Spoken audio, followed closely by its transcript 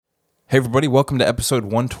Hey, everybody. Welcome to episode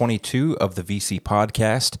 122 of the VC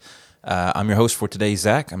Podcast. I'm your host for today,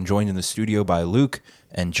 Zach. I'm joined in the studio by Luke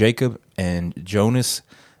and Jacob and Jonas.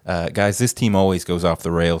 Guys, this team always goes off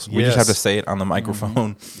the rails. We just have to say it on the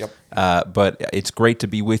microphone. Yep. But it's great to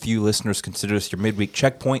be with you. Listeners, consider this your midweek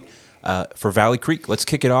checkpoint for Valley Creek. Let's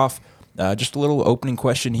kick it off. Just a little opening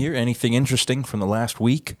question here. Anything interesting from the last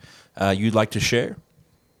week you'd like to share?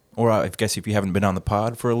 Or I guess if you haven't been on the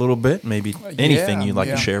pod for a little bit, maybe anything you'd like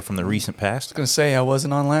to share from the recent past. I was going to say I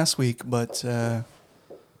wasn't on last week, but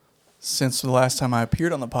since the last time I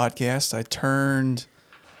appeared on the podcast, I turned,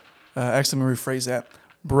 actually let me rephrase that,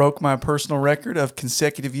 broke my personal record of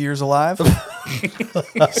consecutive years alive.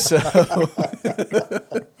 So,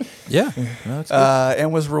 Yeah. No, that's good.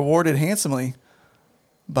 and was rewarded handsomely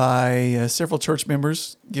by several church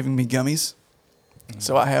members giving me gummies.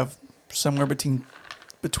 So I have somewhere between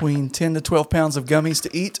 10 to 12 pounds of gummies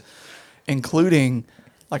to eat, including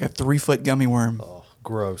like a 3-foot gummy worm. Oh,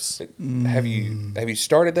 gross. Have you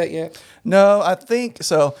started that yet? No, I think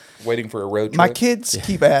so. Waiting for a road trip? My kids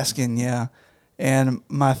keep asking, yeah. And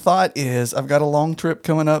my thought is I've got a long trip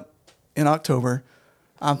coming up in October.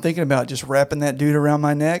 I'm thinking about just wrapping that dude around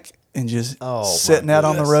my neck and just sitting out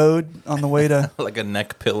on the road on the way to Like a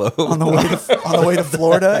neck pillow. on the way to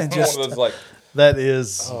Florida and just One of those, like, That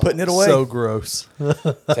is putting it away. so gross.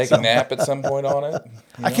 take a nap at some point on it.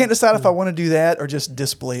 I can't decide if I want to do that or just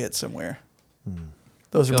display it somewhere.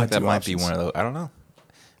 Those I are feel my like that two might options. be one of those. I don't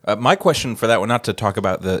know. My question for that one, not to talk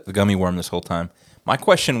about the gummy worm this whole time. My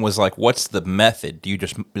question was like, what's the method? Do you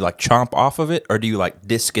just like chomp off of it, or do you like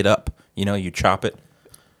disc it up? You know, you chop it.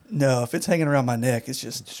 No, if it's hanging around my neck, it's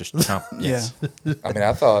It's just just chomp. Yes. I mean,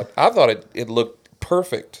 I thought it looked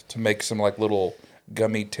perfect to make some like little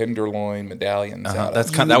gummy tenderloin medallions. Out That's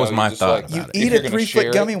of. kind. That was my just thought. like- you about it. if eat you're a gonna 3-foot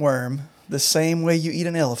share gummy it- worm the same way you eat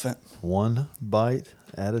an elephant. One bite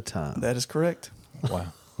at a time. That is correct.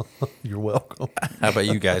 Wow. You're welcome. How about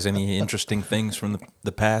you guys? Any interesting things from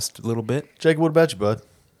the past a little bit? Jake, what about you, bud?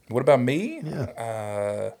 What about me?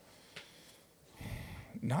 Yeah.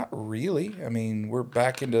 Not really. I mean, we're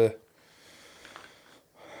back into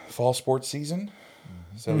fall sports season,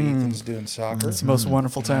 so Ethan's doing soccer. It's the most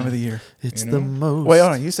wonful time of the year. It's You the know? most. Wait,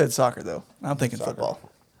 hold on. You said soccer, though. I'm thinking football.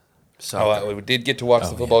 Oh, we did get to watch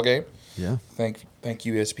the football game. Yeah. Thank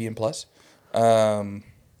you, ESPN Plus.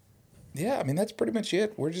 Yeah, I mean that's pretty much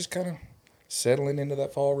it. We're just kind of settling into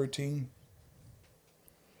that fall routine.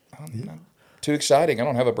 Not too exciting. I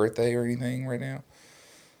don't have a birthday or anything right now.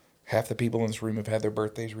 Half the people in this room have had their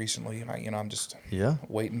birthdays recently, and I'm just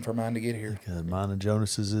waiting for mine to get here. Mine and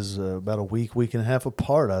Jonas's is about a week and a half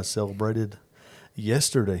apart. I celebrated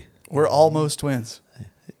yesterday. We're almost twins.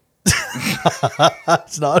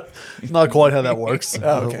 It's not quite how that works.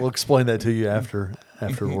 Oh, okay. We'll explain that to you after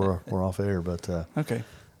we're off air. But Okay.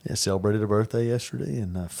 yeah, celebrated a birthday yesterday,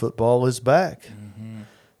 and football is back.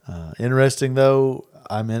 Interesting though.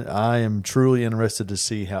 I am truly interested to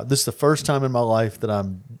see how this is the first time in my life that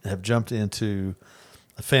have jumped into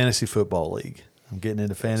a fantasy football league. I'm getting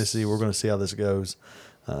into fantasy. We're going to see how this goes.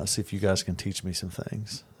 See if you guys can teach me some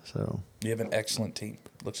things. So You have an excellent team.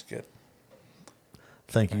 Looks good.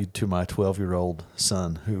 thank you to my 12-year-old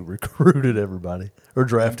son who recruited everybody or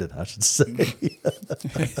drafted, I should say.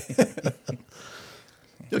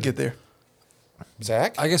 You'll get there.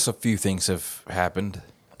 Zach? I guess a few things have happened.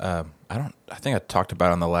 I think I talked about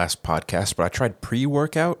it on the last podcast, but I tried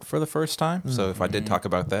pre-workout for the first time. So if I did talk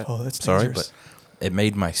about that, that's sorry, dangerous. but it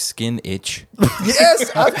made my skin itch.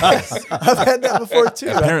 Yes, I've had that before, too.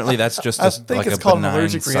 Apparently, that's just I think like it's a called an benign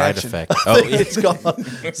allergic side reaction. effect. Oh,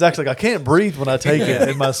 yeah. It's actually like I can't breathe when I take it,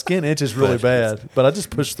 and my skin itches really bad. But I just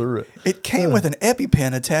push through it. It came with an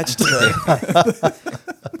EpiPen attached to it.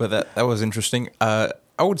 But that was interesting.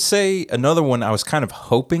 I would say another one I was kind of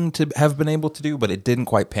hoping to have been able to do, but it didn't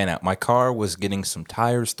quite pan out. My car was getting some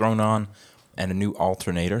tires thrown on and a new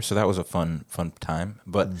alternator, so that was a fun time.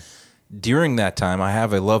 But during that time, I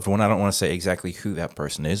have a loved one, I don't want to say exactly who that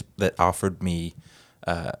person is, that offered me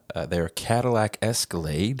their Cadillac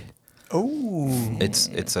Escalade. Oh.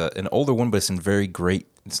 It's an older one, but it's in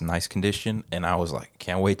it's nice condition, and I was like,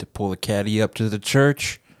 can't wait to pull the caddy up to the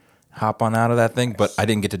church. Hop on out of that thing, but I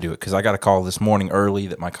didn't get to do it because I got a call this morning early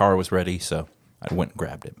that my car was ready, so I went and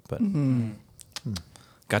grabbed it. But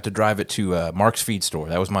got to drive it to Mark's Feed Store.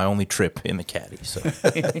 That was my only trip in the caddy, so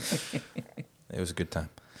it was a good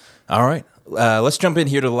time. All right, let's jump in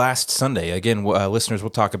here to last Sunday. Again, listeners, we'll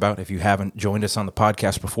talk about, if you haven't joined us on the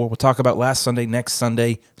podcast before, we'll talk about last Sunday, next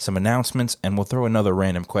Sunday, some announcements, and we'll throw another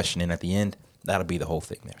random question in at the end. That'll be the whole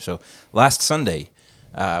thing there. So last Sunday,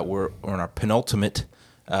 we're in our penultimate.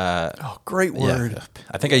 Great word. Yeah,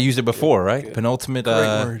 I think I used it before, right? Good. Penultimate Great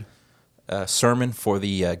word. sermon for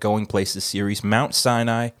the Going Places series, Mount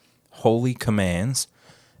Sinai, Holy Commands.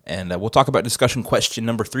 And we'll talk about discussion question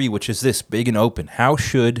number 3, which is this, big and open. How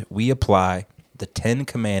should we apply the 10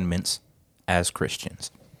 Commandments as Christians?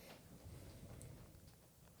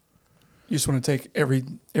 You just want to take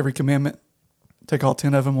every commandment, take all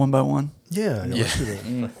 10 of them one by one? Yeah. Let's do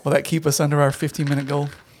that. Will that keep us under our 15-minute goal?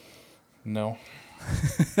 No.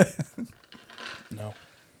 No.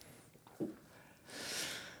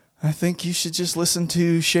 I think you should just listen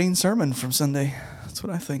to Shane's sermon from Sunday. That's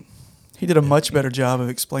what I think. He did a much better job of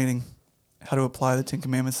explaining how to apply the 10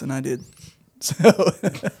 Commandments than I did. So,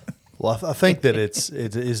 Well, I think that it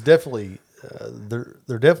is definitely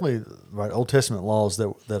they're definitely right Old Testament laws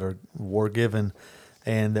that were given,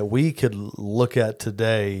 and that we could look at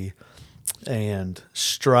today and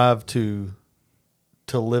strive to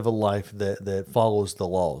live a life that follows the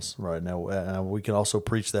laws. Right now, we can also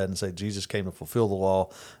preach that and say Jesus came to fulfill the law,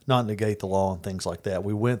 not negate the law, and things like that.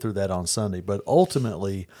 We went through that on Sunday, but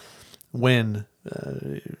ultimately, when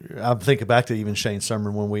I'm thinking back to even Shane's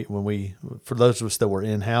sermon, when we for those of us that were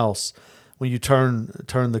in house, when you turn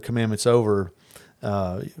the commandments over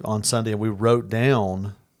on Sunday, and we wrote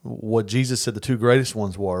down what Jesus said the 2 greatest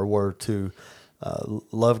ones were to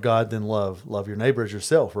love God, then love your neighbor as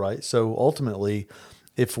yourself. Right. So ultimately,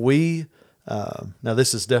 if we now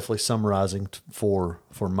this is definitely summarizing for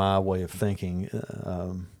my way of thinking,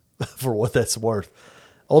 for what that's worth.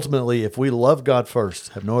 Ultimately, if we love God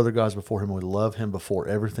first, have no other gods before Him, we love Him before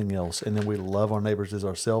everything else, and then we love our neighbors as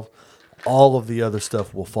ourselves, all of the other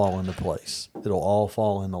stuff will fall into place. It'll all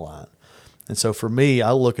fall in the line. And so for me,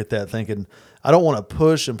 I look at that thinking, I don't want to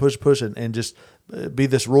push and just be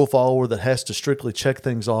this rule follower that has to strictly check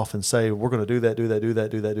things off and say, we're going to do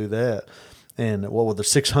that. And what were the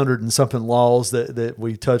 600 and something laws that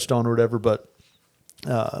we touched on or whatever, but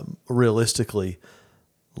realistically,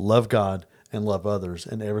 love God and love others,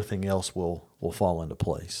 and everything else will fall into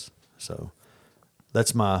place. So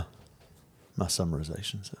that's my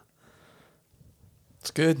summarization. So.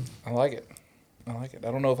 It's good. I like it.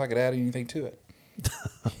 I don't know if I could add anything to it.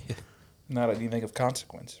 Not anything of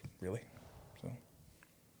consequence, really. So.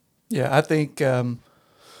 Yeah, I think in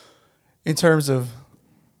terms of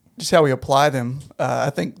just how we apply them, I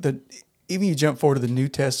think that even you jump forward to the New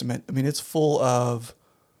Testament, I mean, it's full of,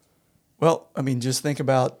 just think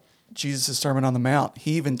about Jesus' Sermon on the Mount.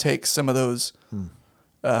 He even takes some of those,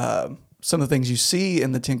 some of the things you see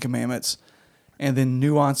in the 10 Commandments, and then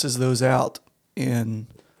nuances those out in,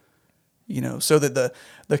 so that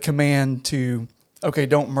the command to,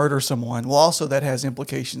 don't murder someone. Well, also that has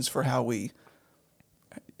implications for how we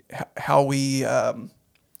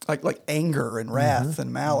like anger and wrath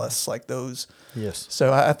and malice, like those. Yes.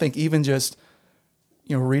 So I think even just,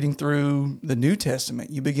 reading through the New Testament,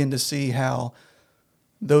 you begin to see how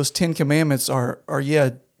those 10 commandments are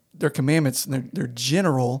they're commandments and they're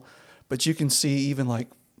general, but you can see even like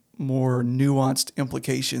more nuanced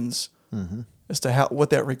implications as to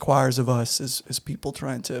what that requires of us as people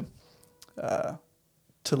trying to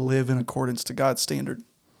live in accordance to God's standard.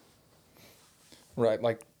 Right,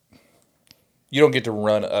 like you don't get to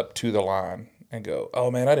run up to the line and go,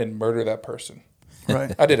 "Oh man, I didn't murder that person.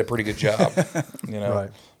 Right, I did a pretty good job."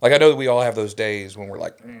 Right. Like I know that we all have those days when we're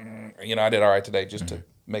like, I did all right today just to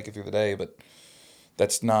make it through the day, but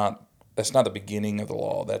that's not the beginning of the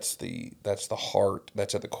law. That's the heart.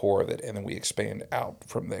 That's at the core of it, and then we expand out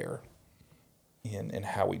from there in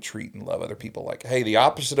how we treat and love other people. Like, hey, the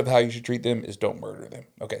opposite of how you should treat them is don't murder them.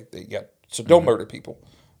 Okay, so don't murder people,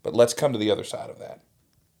 but let's come to the other side of that.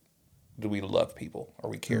 Do we love people? Are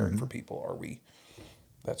we caring for people? Are we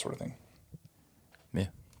that sort of thing? Yeah,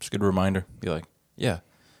 it's a good reminder. Be like, yeah.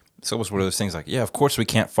 It's almost one of those things like, yeah, of course we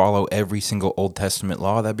can't follow every single Old Testament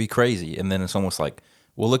law. That'd be crazy. And then it's almost like,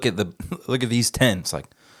 well, look at these 10. It's like,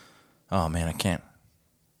 oh man, I can't.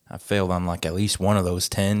 I failed on like at least one of those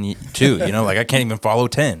 10 too. Like I can't even follow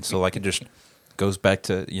 10. So like it just goes back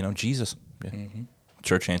to Jesus. Yeah.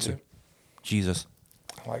 Church answer, Jesus.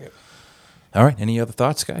 I like it. All right. Any other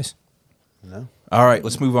thoughts, guys? No. All right,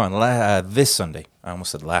 let's move on. This Sunday, I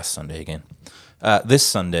almost said last Sunday again. This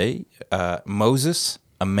Sunday, Moses,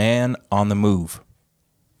 a man on the move.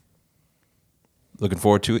 Looking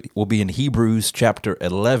forward to it. We'll be in Hebrews chapter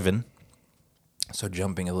 11. So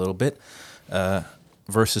jumping a little bit,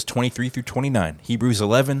 verses 23 through 29. Hebrews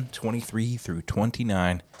 11, 23 through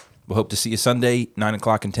 29. We'll hope to see you Sunday, 9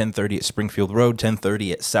 o'clock and 10:30 at Springfield Road,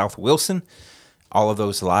 10:30 at South Wilson. All of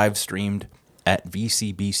those live streamed at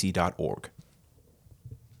vcbc.org.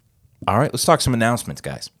 All right, let's talk some announcements,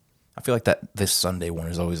 guys. I feel like this Sunday one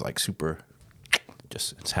is always like super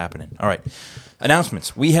it's happening. All right.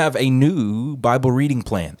 Announcements. We have a new Bible reading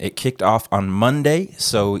plan. It kicked off on Monday,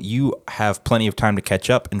 so you have plenty of time to catch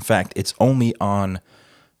up. In fact, it's only on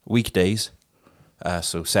weekdays.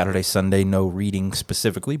 So Saturday, Sunday, no reading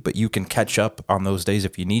specifically, but you can catch up on those days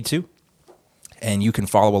if you need to. And you can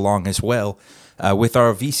follow along as well with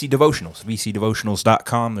our VC devotionals,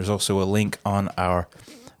 vcdevotionals.com. There's also a link on our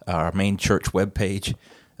main church webpage.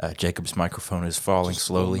 Jacob's microphone is falling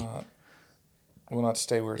slowly. Will not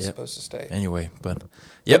stay where it's supposed to stay. Anyway, but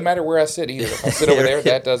Doesn't matter where I sit either. If I sit over there,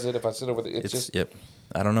 that does it. If I sit over there, it's just. Yep.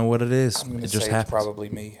 I don't know what it is. I'm going It to just say happens. it's probably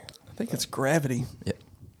me. I think it's gravity. Yep.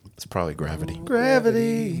 It's probably gravity.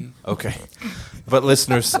 Gravity. Okay. But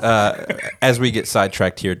listeners, as we get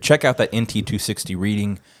sidetracked here, check out that NT260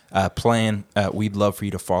 reading plan. We'd love for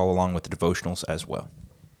you to follow along with the devotionals as well.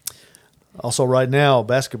 Also, right now,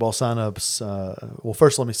 basketball signups. Well,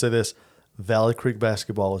 first, let me say this. Valley Creek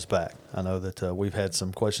basketball is back. I know that we've had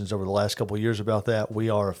some questions over the last couple of years about that. We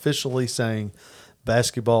are officially saying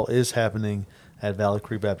basketball is happening at Valley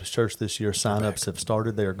Creek Baptist Church this year. Signups have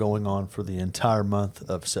started. They are going on for the entire month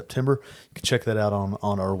of September. You can check that out on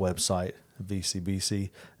our website, vcbc.org.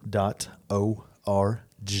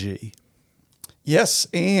 Yes,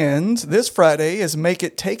 and this Friday is Make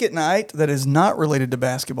It Take It night that is not related to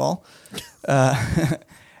basketball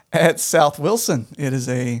at South Wilson. It is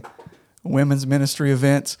a women's ministry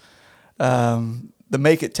event. The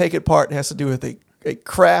Make It Take It part has to do with a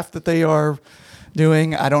craft that they are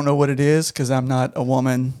doing. I don't know what it is because I'm not a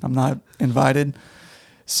woman. I'm not invited.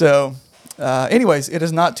 So anyways, it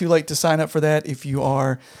is not too late to sign up for that if you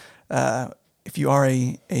are a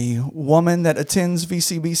woman that attends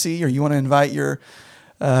VCBC or you want to invite your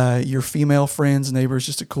female friends, neighbors,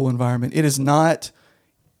 just a cool environment. It is not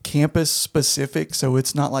campus specific, so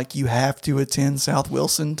it's not like you have to attend South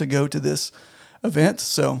Wilson to go to this event.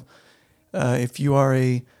 So if you are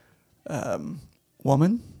a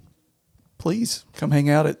woman, please come hang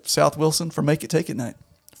out at South Wilson for Make It Take It night,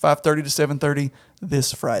 5:30 to 7:30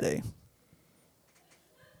 this Friday.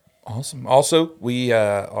 Awesome. Also, we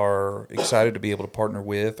are excited to be able to partner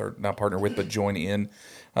with, or not partner with, but join in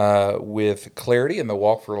with Clarity and the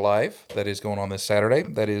Walk for Life that is going on this Saturday.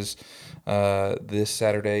 That is this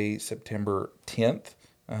Saturday, September 10th.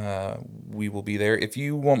 We will be there. If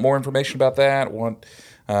you want more information about that, want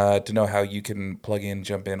to know how you can plug in,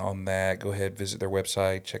 jump in on that, go ahead, visit their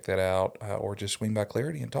website, check that out, or just swing by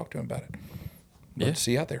Clarity and talk to them about it. Love to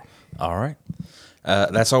see you out there. All right.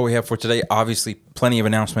 That's all we have for today. Obviously, plenty of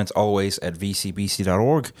announcements always at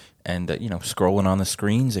vcbc.org. And, scrolling on the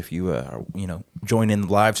screens if you, join in the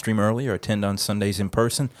live stream early or attend on Sundays in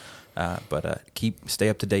person. But stay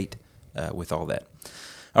up to date with all that.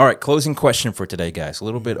 All right, closing question for today, guys. A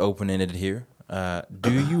little bit open-ended here.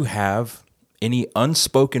 Do you have any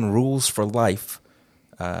unspoken rules for life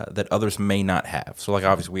that others may not have? So,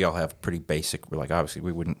 obviously, we all have pretty basic. We're obviously,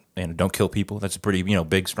 we wouldn't, don't kill people. That's a pretty,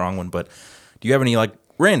 big, strong one. But do you have any,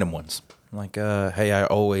 random ones? Hey, I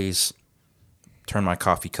always turn my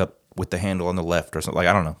coffee cup with the handle on the left or something.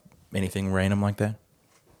 I don't know. Anything random like that?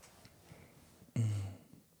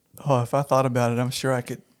 Oh, if I thought about it, I'm sure I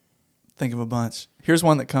could think of a bunch. Here's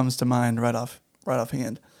one that comes to mind right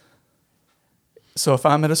offhand. So if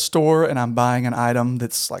I'm at a store and I'm buying an item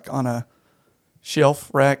that's on a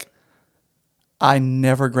shelf rack, I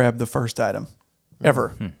never grab the first item,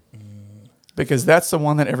 ever. Because that's the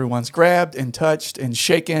one that everyone's grabbed and touched and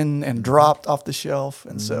shaken and dropped off the shelf.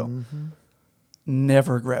 And so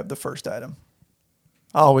never grab the first item.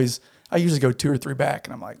 I usually go 2 or 3 back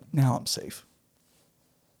and I'm like, now I'm safe.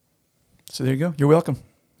 So there you go. You're welcome.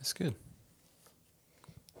 That's good.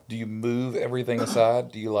 Do you move everything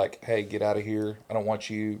aside? Do you hey, get out of here? I don't want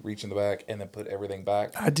you. Reach in the back and then put everything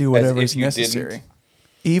back. I do whatever As is if you necessary. didn't?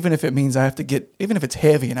 Even if it means I have to even if it's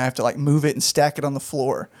heavy and I have to move it and stack it on the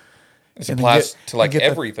floor. It And then applies get- to and get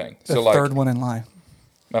everything. The So third one in line.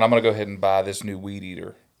 and I'm going to go ahead and buy this new weed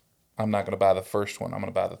eater. I'm not going to buy the first one. I'm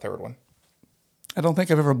going to buy the third one. I don't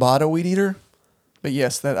think I've ever bought a weed eater, but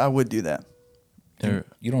yes, that I would do that.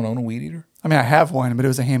 You don't own a weed eater? I mean, I have one, but it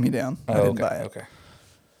was a hand-me-down. I didn't okay. buy it. Okay.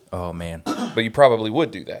 Oh, man. But you probably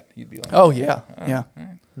would do that. You'd be like, Oh, yeah. Yeah.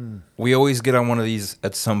 We always get on one of these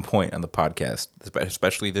at some point on the podcast,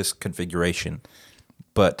 especially this configuration.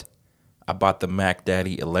 But I bought the Mac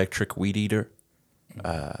Daddy electric weed eater.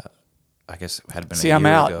 I guess it had been See, a I'm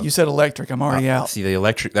year out. ago. You said electric. I'm already out. See, the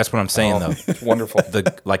electric, that's what I'm saying, though. It's wonderful. The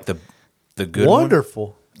good one.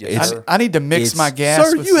 Wonderful. Yes, sir. I need to mix It's- my gas.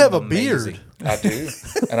 Sir, with you have a some- amazing. beard. I do.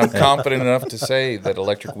 And I'm confident enough to say that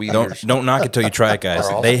electric weed eaters. Don't knock it till you try it, guys.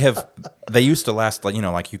 Are awesome. They used to last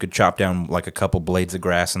you could chop down a couple blades of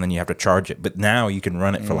grass and then you have to charge it. But now you can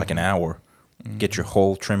run it for an hour get your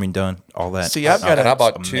whole trimming done, all that. See, I've got And I a,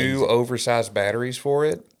 bought 2 oversized batteries for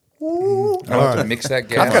it. I have to mix that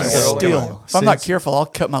gas. I've got a and oil in. steel. If I'm not Since- careful, I'll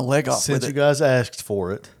cut my leg off Since with you it. guys asked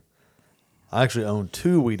for it, I actually own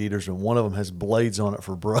 2 weed eaters, and one of them has blades on it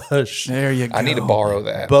for brush. There you go. I need to borrow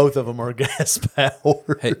that. Both of them are gas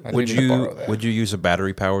powered. Hey, I would need to borrow you that. would you use a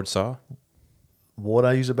battery powered saw? Would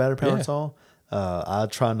I use a battery powered Yeah. saw? I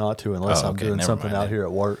try not to unless Oh, I'm okay, doing never something mind out then. here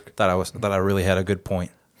at work. Thought I really had a good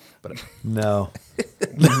point, but No,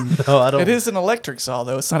 no, I don't. It is an electric saw,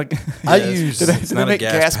 though. It's not a. I use. Do they, It's do not they a make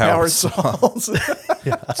gas-powered gas-powered saws?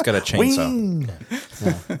 it's got a chainsaw.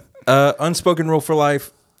 Wing. Unspoken rule for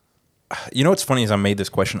life. You know what's funny is I made this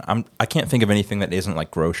question. I can't think of anything that isn't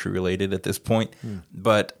like grocery related at this point,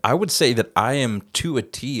 but I would say that I am to a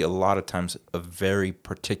T a lot of times a very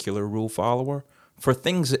particular rule follower for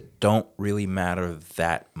things that don't really matter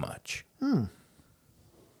that much.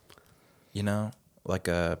 You know, like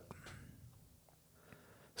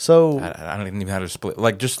So I don't even know how to split.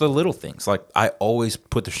 Like just the little things. Like I always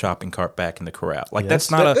put the shopping cart back in the corral. Like Yes.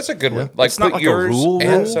 that's That's a good one. Like It's not put like a yours rule and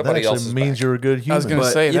rule. that somebody actually else's means back. you're a good I was human. going to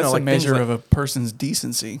But, say you that's know, a like things measure like- of a person's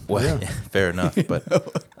decency. Well, fair enough. But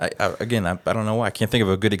I don't know why. I can't think of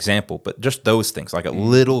a good example. But just those things, like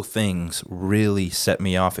little things, really set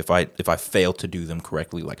me off if I fail to do them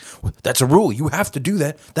correctly. Like well, that's a rule. You have to do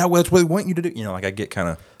that. That's what we want you to do. You know, like I get kind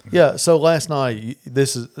of. Yeah. So last night,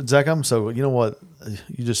 this is Zach. You know what?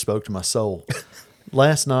 You just spoke to my soul.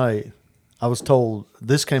 Last night, I was told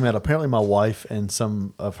this came out. Apparently, my wife and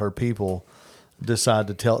some of her people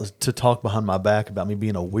decided to talk behind my back about me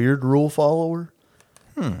being a weird rule follower.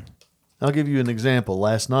 I'll give you an example.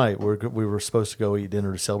 Last night, we were supposed to go eat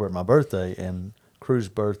dinner to celebrate my birthday, and Crew's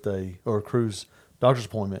doctor's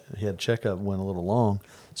appointment. He had a checkup, went a little long,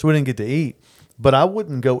 so we didn't get to eat. But I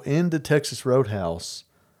wouldn't go into Texas Roadhouse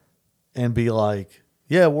and be like,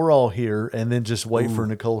 "Yeah, we're all here," and then just wait for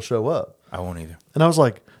Nicole to show up. I won't either. And I was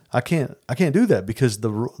like, I can't do that because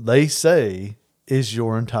they say is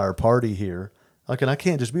your entire party here. Like, and I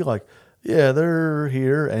can't just be like, yeah, they're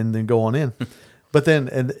here and then go on in. But then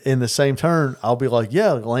in the same turn, I'll be like,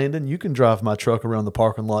 yeah, Landon, you can drive my truck around the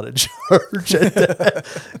parking lot at church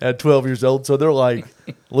at 12 years old. So they're like,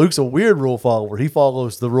 Luke's a weird rule follower. He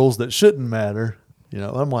follows the rules that shouldn't matter. You know,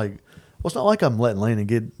 I'm like, well, it's not like I'm letting Landon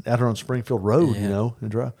get out here on Springfield Road, you know,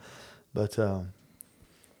 and drive. But,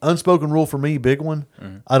 unspoken rule for me, big one.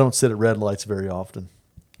 I don't sit at red lights very often.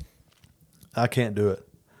 I can't do it.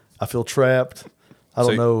 I feel trapped. I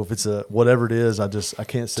don't So- know if it's whatever it is. I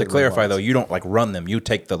can't sit. To at red clarify though, lights. you don't like run them. You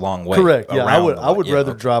take the long way. Correct. Yeah, around I would the light.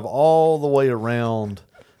 rather okay. drive all the way around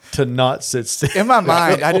to not sit still. In my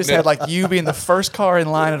mind, I just had like you being the first car in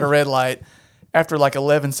line at a red light. After like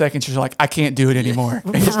 11 seconds, you're like, I can't do it anymore.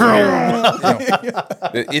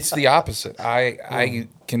 It's the opposite. I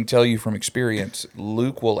can tell you from experience,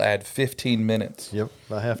 Luke will add 15 minutes Yep,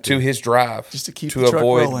 I have to his drive Just to keep the truck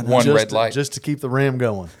avoid rolling, huh? one just red light. just to keep the ram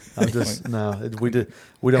going. I'm just we don't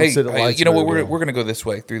Hey, sit at lights. you know what? very We're well. going to go this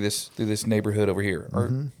way through this neighborhood over here.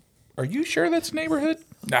 Are you sure that's neighborhood?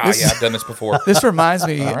 Nah, This- yeah, I've done this before. This reminds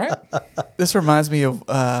me. All right. This reminds me of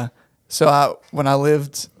when I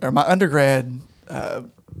lived or my undergrad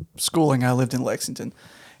schooling, I lived in Lexington,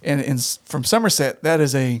 and from Somerset, that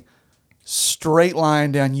is a straight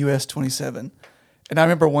line down US 27. And I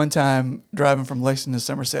remember one time driving from Lexington to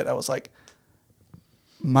Somerset, I was like,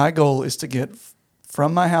 my goal is to get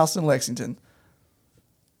from my house in Lexington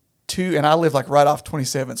and I live like right off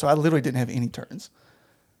 27, so I literally didn't have any turns,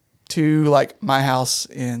 to like my house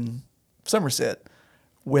in Somerset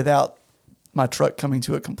without my truck coming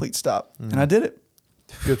to a complete stop. And I did it.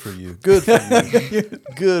 Good for you. Good for you.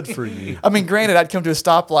 Good for you. I mean, granted, I'd come to a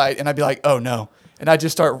stoplight and I'd be like, oh no. And I'd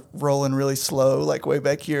just start rolling really slow, like way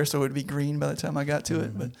back here, so it would be green by the time I got to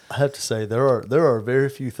it. But I have to say there are very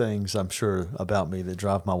few things I'm sure about me that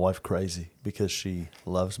drive my wife crazy because she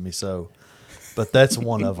loves me so. But that's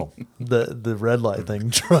one of them. The red light thing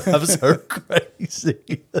drives her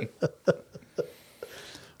crazy.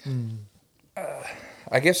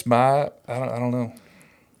 I guess I don't know.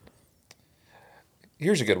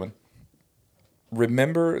 Here's a good one.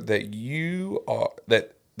 Remember that you are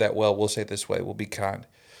well, we'll say it this way, we'll be kind.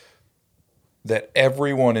 That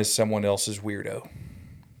everyone is someone else's weirdo.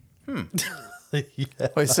 Yeah.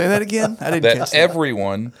 wait, say that again? I didn't That catch that.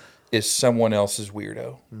 everyone is someone else's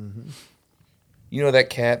weirdo. Mm-hmm. You know that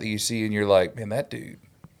cat that you see and you're like, man, that dude.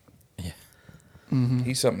 Yeah.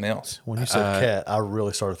 He's something else. When you said cat, I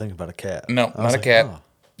really started thinking about a cat. No, I was not a like, cat. oh.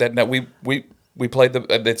 That we played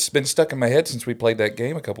it's been stuck in my head since we played that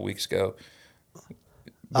game a couple weeks ago.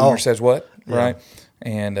 Boomer says what? Yeah. Right?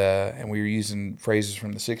 and we were using phrases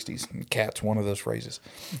from the '60s. And cat's one of those phrases.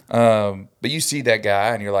 But you see that guy,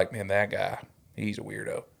 and you're like, man, that guy, he's a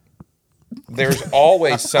weirdo. There's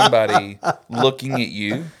always somebody looking at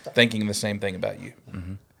you, thinking the same thing about you.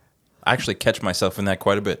 Mm-hmm. I actually catch myself in that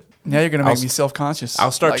quite a bit. Now you're going to make me self-conscious.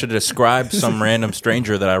 I'll start to describe some random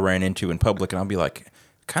stranger that I ran into in public, and I'll be like,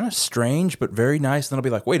 kind of strange, but very nice. Then I'll be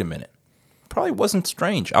like, wait a minute. Probably wasn't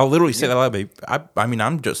strange. I'll literally say that loud, babe. I mean,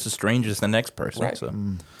 I'm just as strange as the next person. Right. So.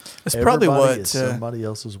 It's probably Everybody what is somebody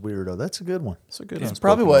else's weirdo. That's a good one. It's a good it's one.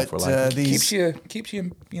 probably what these Keeps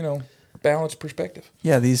you balanced perspective.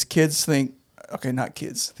 these kids think. Okay, not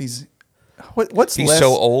kids. These what's He's less, so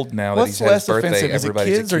old now that what's he's had less his birthday. offensive? Is it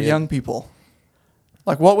Everybody's kids a or kid. young people?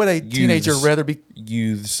 Like, what would a teenager rather be?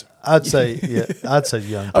 Youths. I'd say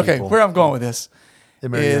young people. Okay, where I'm going with this They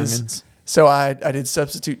marry is youngins. so I did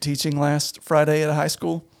substitute teaching last Friday at a high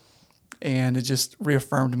school, and it just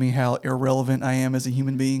reaffirmed me how irrelevant I am as a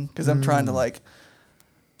human being because I'm trying to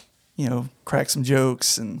crack some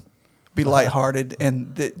jokes and be lighthearted,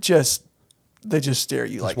 and they just stare at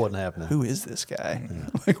you like, wasn't happening. who is this guy?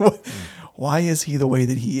 Like, what? Why is he the way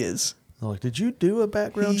that he is? They're like, did you do a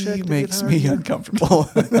background check? He to makes get me hired? uncomfortable.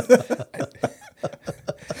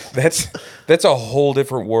 That's a whole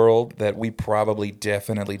different world that we probably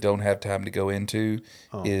definitely don't have time to go into.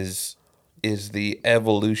 Is the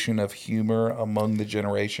evolution of humor among the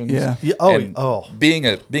generations? Yeah. Yeah, And oh. being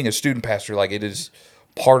a student pastor, like, it is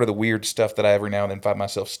part of the weird stuff that I every now and then find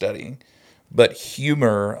myself studying. But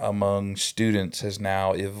humor among students has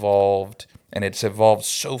now evolved, and it's evolved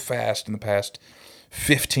so fast in the past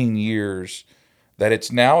 15 years that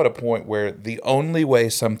it's now at a point where the only way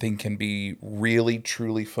something can be really,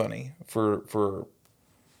 truly funny for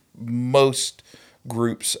most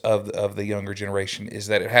groups of the younger generation is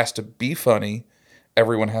that it has to be funny,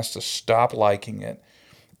 everyone has to stop liking it,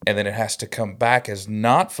 and then it has to come back as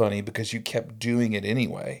not funny because you kept doing it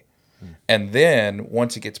anyway. And then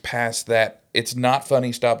once it gets past that, it's not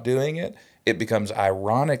funny, stop doing it, it becomes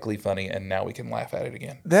ironically funny, and now we can laugh at it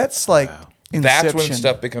again. That's like Inception. That's when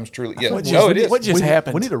stuff becomes truly. Yeah, What no, it is. What just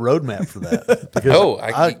happened? We need a roadmap for that. Because you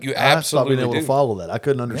I stopped absolutely being able do. to follow that. I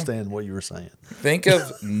couldn't understand what you were saying. Think of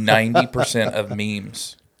 90% of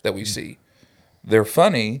memes that we see. They're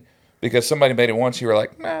funny because somebody made it once. You were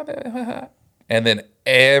like, nah, and then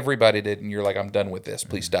everybody did, and you're like, I'm done with this.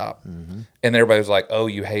 Please stop. And then everybody was like, oh,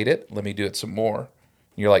 you hate it? Let me do it some more. And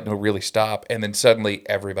you're like, no, really stop. And then suddenly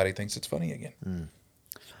everybody thinks it's funny again.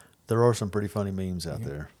 There are some pretty funny memes out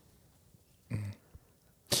there.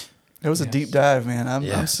 It was a deep dive, man.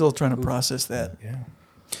 I'm still trying to process that. Yeah.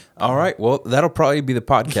 All right. Well, that'll probably be the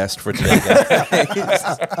podcast for today,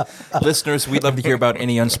 guys. Listeners, we'd love to hear about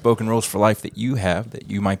any unspoken rules for life that you have that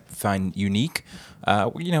you might find unique.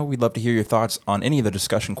 We'd love to hear your thoughts on any of the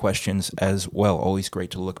discussion questions as well. Always great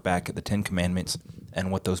to look back at the 10 Commandments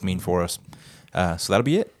and what those mean for us. So that'll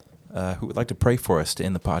be it. Who would like to pray for us to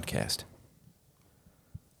end the podcast?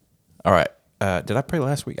 All right. Did I pray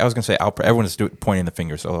last week? I was going to say I'll pray. Everyone is pointing the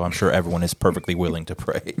fingers, although I'm sure everyone is perfectly willing to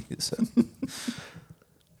pray. So.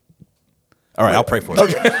 All right, I'll pray for you.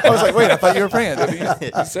 I was like, wait, I thought you were praying.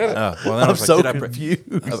 You said it. Well, then I I'm was like, so did I pray?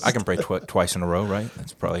 confused. I can pray twice in a row, right?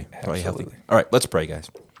 That's probably healthy. Absolutely. All right, let's pray,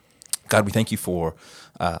 guys. God, we thank you for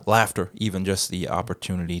laughter, even just the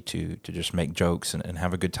opportunity to just make jokes and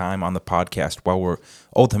have a good time on the podcast while we're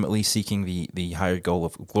ultimately seeking the higher goal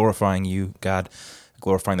of glorifying you, God,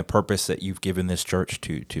 glorifying the purpose that you've given this church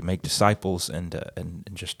to make disciples and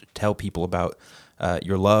just tell people about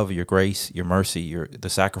your love, your grace, your mercy, the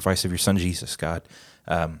sacrifice of your Son, Jesus, God.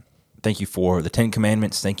 Thank you for the 10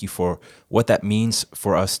 Commandments. Thank you for what that means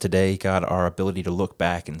for us today, God, our ability to look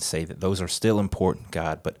back and say that those are still important,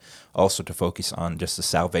 God, but also to focus on just the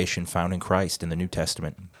salvation found in Christ in the New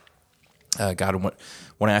Testament. God, I want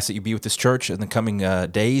to ask that you be with this church in the coming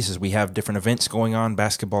days as we have different events going on,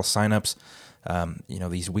 basketball signups,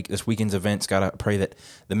 this weekend's events. God, I pray that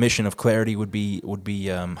the mission of clarity would be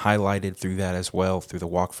highlighted through that as well, through the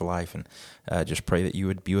Walk for Life, and just pray that you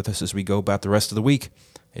would be with us as we go about the rest of the week.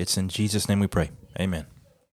 It's in Jesus' name we pray. Amen.